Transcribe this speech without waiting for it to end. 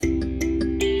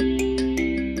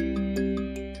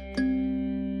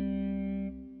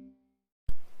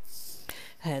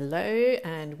Hello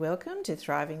and welcome to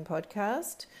Thriving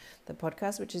Podcast, the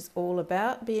podcast which is all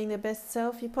about being the best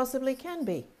self you possibly can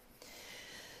be.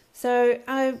 So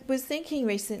I was thinking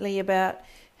recently about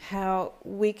how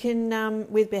we can,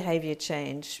 with behavior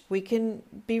change, we can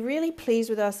be really pleased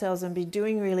with ourselves and be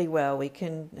doing really well. We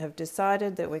can have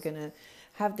decided that we're going to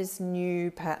have this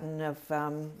new pattern of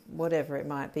whatever it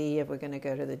might be, if we're going to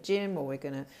go to the gym or we're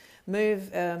going to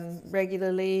move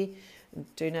regularly,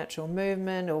 do natural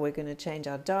movement, or we're going to change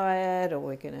our diet, or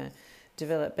we're going to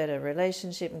develop better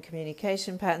relationship and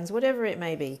communication patterns, whatever it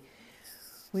may be.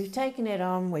 We've taken it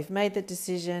on, we've made the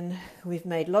decision, we've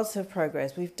made lots of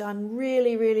progress, we've done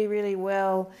really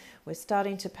well. We're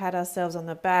starting to pat ourselves on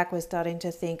the back, we're starting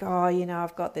to think,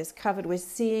 I've got this covered. We're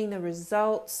seeing the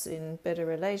results in better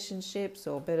relationships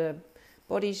or better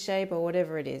body shape or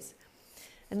whatever it is.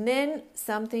 And then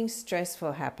something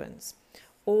stressful happens,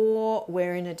 or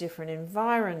we're in a different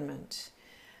environment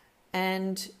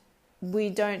and we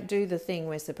don't do the thing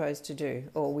we're supposed to do,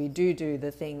 or we do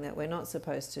the thing that we're not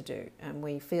supposed to do, and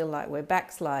we feel like we're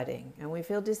backsliding, and we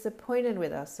feel disappointed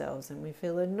with ourselves, and we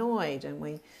feel annoyed, and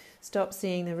we stop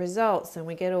seeing the results, and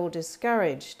we get all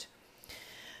discouraged.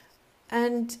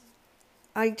 And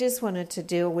I just wanted to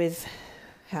deal with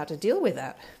how to deal with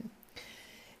that.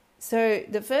 So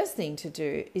the first thing to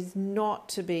do is not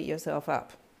to beat yourself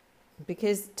up,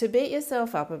 because to beat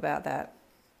yourself up about that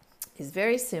is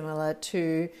very similar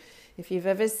to if you've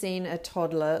ever seen a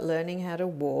toddler learning how to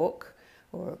walk,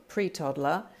 or a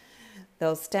pre-toddler.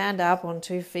 They'll stand up on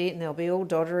 2 feet and they'll be all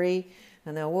doddery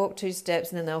and they'll walk 2 steps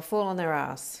and then they'll fall on their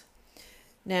ass.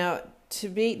 Now, to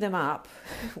beat them up,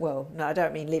 well, no, I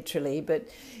don't mean literally, but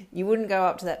you wouldn't go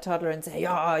up to that toddler and say,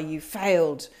 you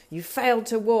failed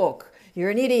to walk, you're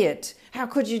an idiot, how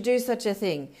could you do such a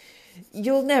thing?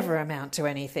 You'll never amount to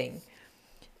anything.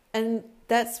 And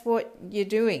that's what you're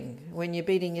doing when you're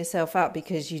beating yourself up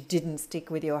because you didn't stick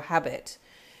with your habit.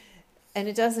 And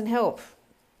it doesn't help.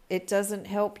 It doesn't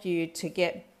help you to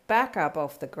get back up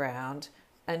off the ground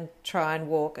and try and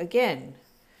walk again,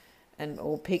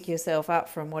 or pick yourself up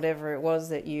from whatever it was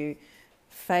that you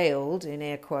failed, in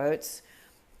air quotes,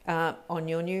 on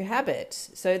your new habit.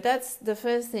 So that's the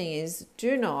first thing, is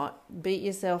do not beat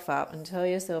yourself up and tell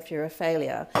yourself you're a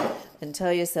failure and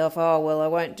tell yourself, I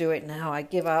won't do it now, I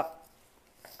give up.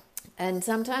 And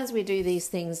sometimes we do these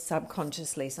things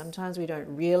subconsciously. Sometimes we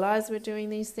don't realize we're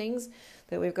doing these things,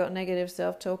 that we've got negative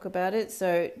self-talk about it.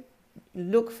 So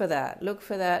look for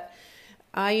that.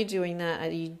 Are you doing that? Are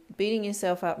you beating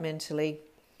yourself up mentally?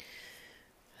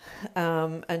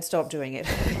 And stop doing it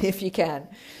if you can.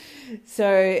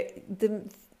 So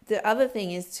the other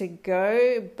thing is to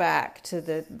go back to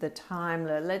the time.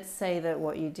 Let's say that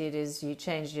what you did is you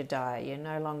changed your diet. You're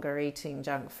no longer eating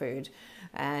junk food.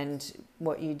 And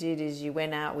what you did is you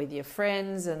went out with your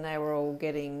friends and they were all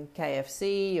getting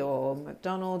KFC or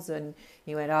McDonald's, and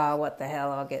you went, what the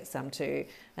hell, I'll get some too.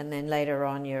 And then later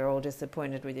on you're all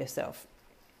disappointed with yourself.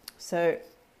 So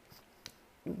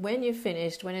when you're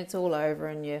finished, when it's all over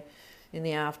and you're in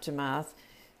the aftermath,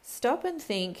 stop and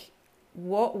think,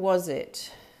 what was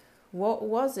it? What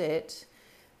was it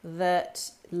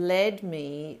that led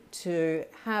me to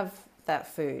have that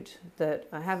food that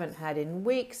I haven't had in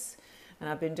weeks, and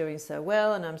I've been doing so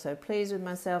well and I'm so pleased with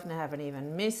myself and I haven't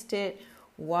even missed it?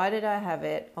 Why did I have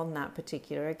it on that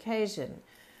particular occasion?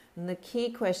 And the key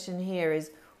question here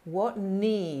is, what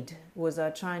need was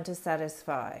I trying to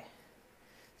satisfy?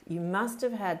 You must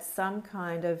have had some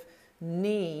kind of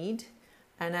need,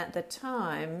 and at the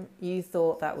time you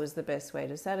thought that was the best way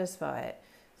to satisfy it.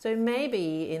 So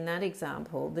maybe in that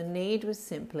example, the need was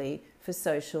simply for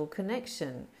social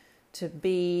connection, to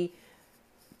be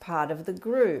part of the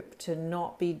group, to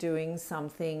not be doing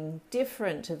something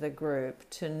different to the group,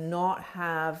 to not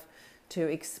have to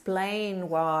explain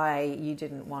why you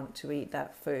didn't want to eat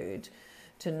that food,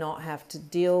 to not have to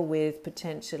deal with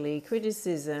potentially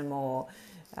criticism or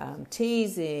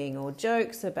teasing or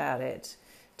jokes about it,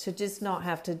 to just not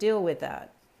have to deal with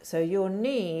that. So your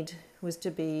need was to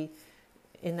be,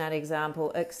 in that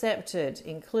example, accepted,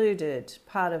 included,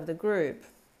 part of the group.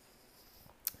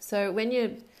 So when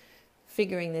you're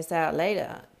figuring this out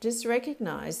later, just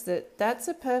recognize that that's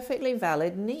a perfectly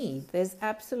valid need. There's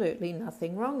absolutely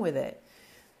nothing wrong with it.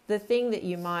 The thing that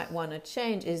you might want to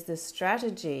change is the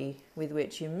strategy with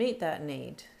which you meet that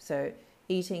need. So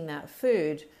eating that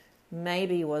food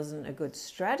maybe wasn't a good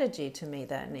strategy to meet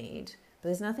that need, but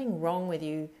there's nothing wrong with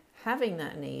you having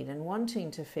that need and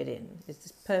wanting to fit in.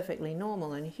 It's perfectly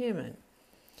normal and human.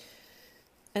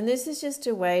 And this is just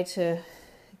a way to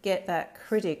get that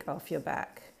critic off your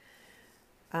back.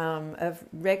 Of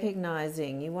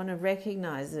recognizing, you want to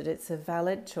recognize that it's a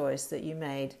valid choice that you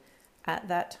made at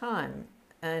that time,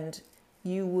 and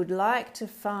you would like to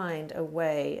find a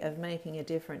way of making a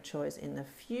different choice in the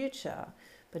future,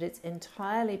 but it's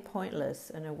entirely pointless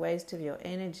and a waste of your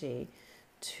energy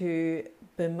to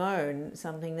bemoan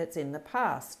something that's in the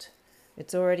past.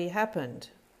 It's already happened.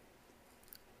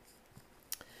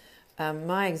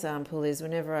 My example is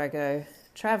whenever I go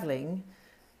traveling,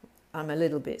 I'm a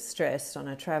little bit stressed on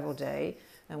a travel day,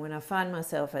 and when I find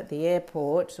myself at the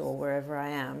airport or wherever I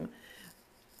am,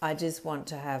 I just want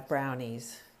to have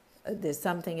brownies. There's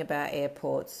something about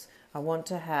airports. I want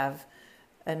to have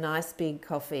a nice big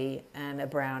coffee and a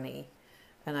brownie,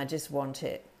 and I just want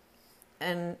it.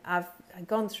 And I've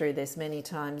gone through this many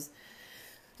times,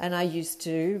 and I used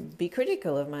to be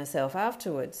critical of myself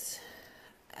afterwards.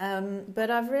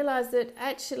 But I've realized that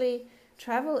actually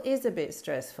travel is a bit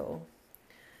stressful.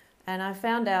 And I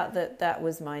found out that that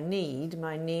was my need.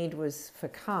 My need was for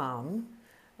calm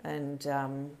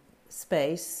and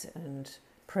space and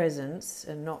presence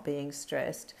and not being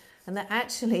stressed. And that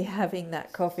actually having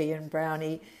that coffee and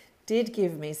brownie did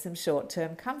give me some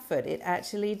short-term comfort. It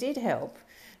actually did help.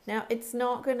 Now, it's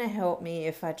not going to help me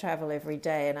if I travel every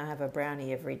day and I have a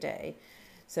brownie every day.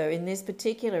 So in this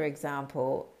particular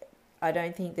example, I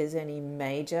don't think there's any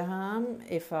major harm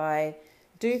if I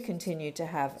do continue to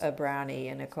have a brownie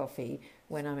and a coffee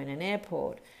when I'm in an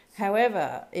airport.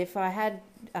 However, if I had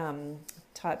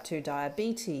type 2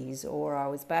 diabetes or I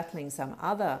was battling some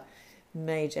other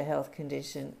major health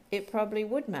condition, it probably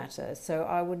would matter. So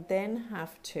I would then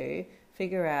have to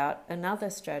figure out another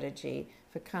strategy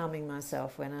for calming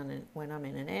myself when I'm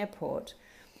in an airport.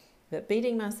 But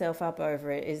beating myself up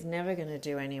over it is never going to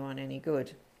do anyone any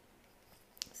good.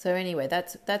 So anyway,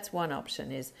 that's one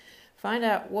option, is find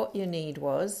out what your need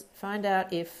was, find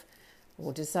out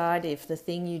decide if the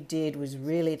thing you did was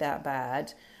really that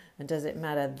bad, and does it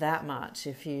matter that much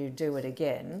if you do it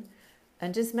again,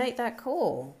 and just make that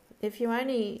call. If you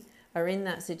only are in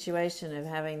that situation of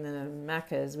having the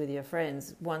Maccas with your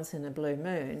friends once in a blue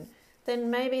moon,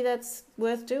 then maybe that's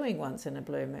worth doing once in a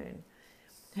blue moon.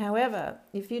 However,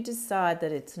 if you decide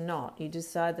that it's not, you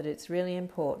decide that it's really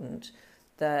important,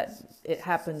 that it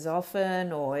happens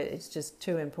often, or it's just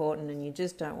too important and you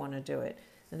just don't want to do it,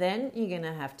 then you're going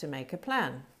to have to make a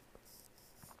plan.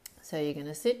 So you're going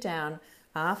to sit down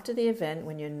after the event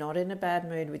when you're not in a bad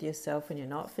mood with yourself and you're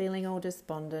not feeling all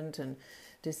despondent and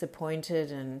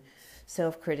disappointed and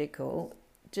self-critical.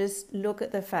 Just look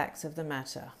at the facts of the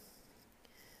matter.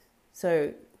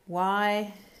 So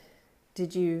why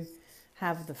did you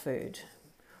have the food?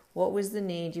 What was the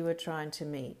need you were trying to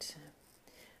meet?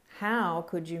 How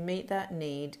could you meet that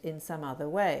need in some other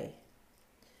way?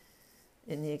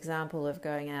 In the example of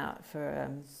going out for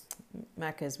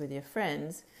Maccas with your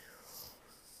friends,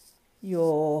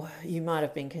 you might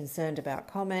have been concerned about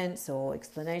comments or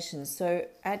explanations. So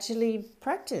actually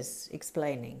practice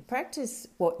explaining. Practice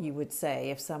what you would say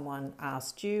if someone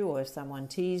asked you, or if someone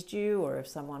teased you, or if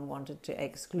someone wanted to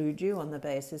exclude you on the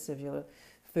basis of your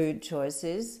food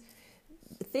choices.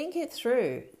 Think it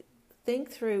through.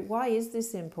 Think through, why is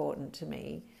this important to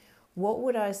me? What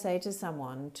would I say to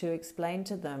someone to explain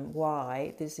to them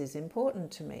why this is important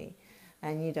to me?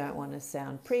 And you don't want to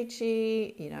sound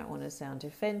preachy, you don't want to sound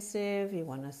defensive, you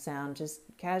want to sound just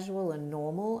casual and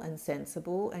normal and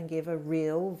sensible and give a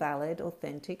real, valid,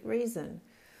 authentic reason.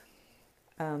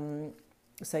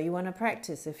 So you want to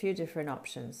practice a few different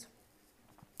options.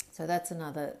 So that's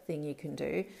another thing you can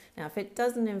do. Now, if it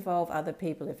doesn't involve other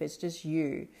people, if it's just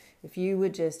you, if you were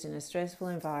just in a stressful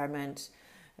environment,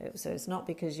 so it's not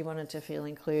because you wanted to feel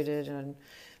included and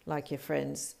like your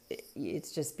friends,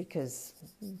 it's just because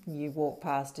you walked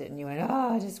past it and you went,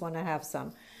 I just want to have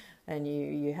some, and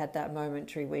you had that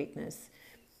momentary weakness,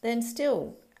 then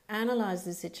still analyze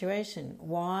the situation.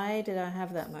 Why did I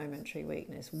have that momentary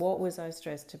weakness? What was I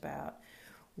stressed about?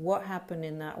 What happened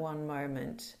in that one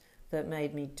moment that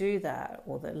made me do that,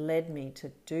 or that led me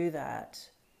to do that?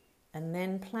 And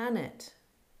then plan it.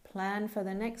 Plan for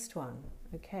the next one.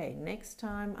 Okay, next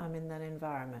time I'm in that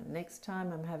environment, next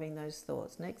time I'm having those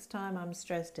thoughts, next time I'm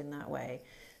stressed in that way,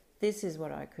 this is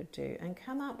what I could do. And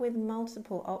come up with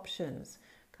multiple options.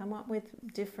 Come up with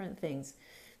different things.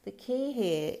 The key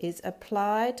here is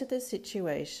apply to the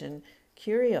situation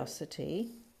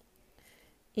curiosity,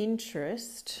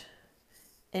 interest,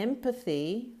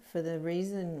 empathy for the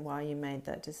reason why you made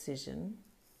that decision,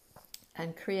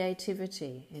 and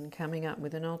creativity in coming up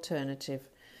with an alternative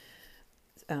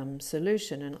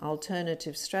solution, an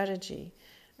alternative strategy.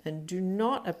 And do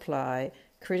not apply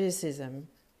criticism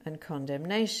and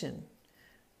condemnation,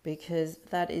 because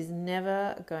that is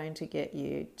never going to get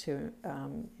you to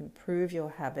improve your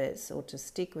habits or to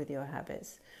stick with your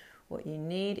habits. What you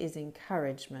need is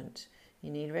encouragement.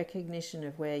 You need recognition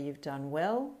of where you've done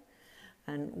well,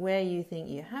 and where you think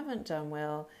you haven't done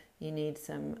well, you need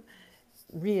some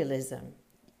realism.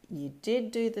 You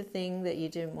did do the thing that you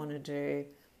didn't want to do,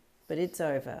 but it's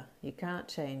over. You can't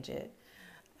change it.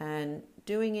 And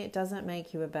doing it doesn't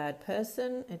make you a bad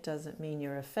person. It doesn't mean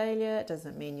you're a failure. It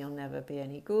doesn't mean you'll never be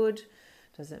any good.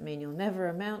 It doesn't mean you'll never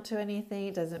amount to anything.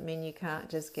 It doesn't mean you can't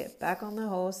just get back on the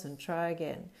horse and try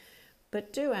again.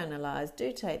 But do analyze,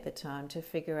 do take the time to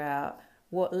figure out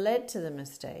what led to the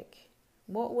mistake.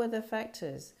 What were the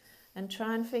factors? And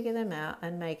try and figure them out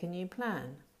and make a new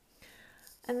plan.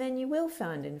 And then you will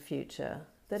find in future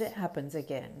that it happens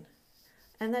again.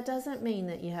 And that doesn't mean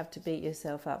that you have to beat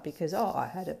yourself up because, I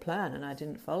had a plan and I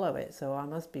didn't follow it, so I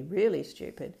must be really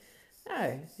stupid.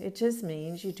 No, it just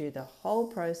means you do the whole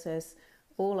process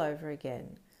all over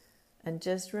again. And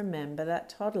just remember that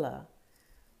toddler.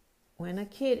 When a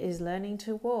kid is learning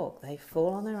to walk, they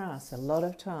fall on their ass a lot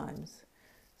of times.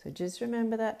 So just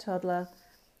remember that toddler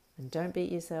and don't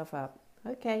beat yourself up.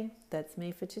 Okay, that's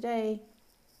me for today.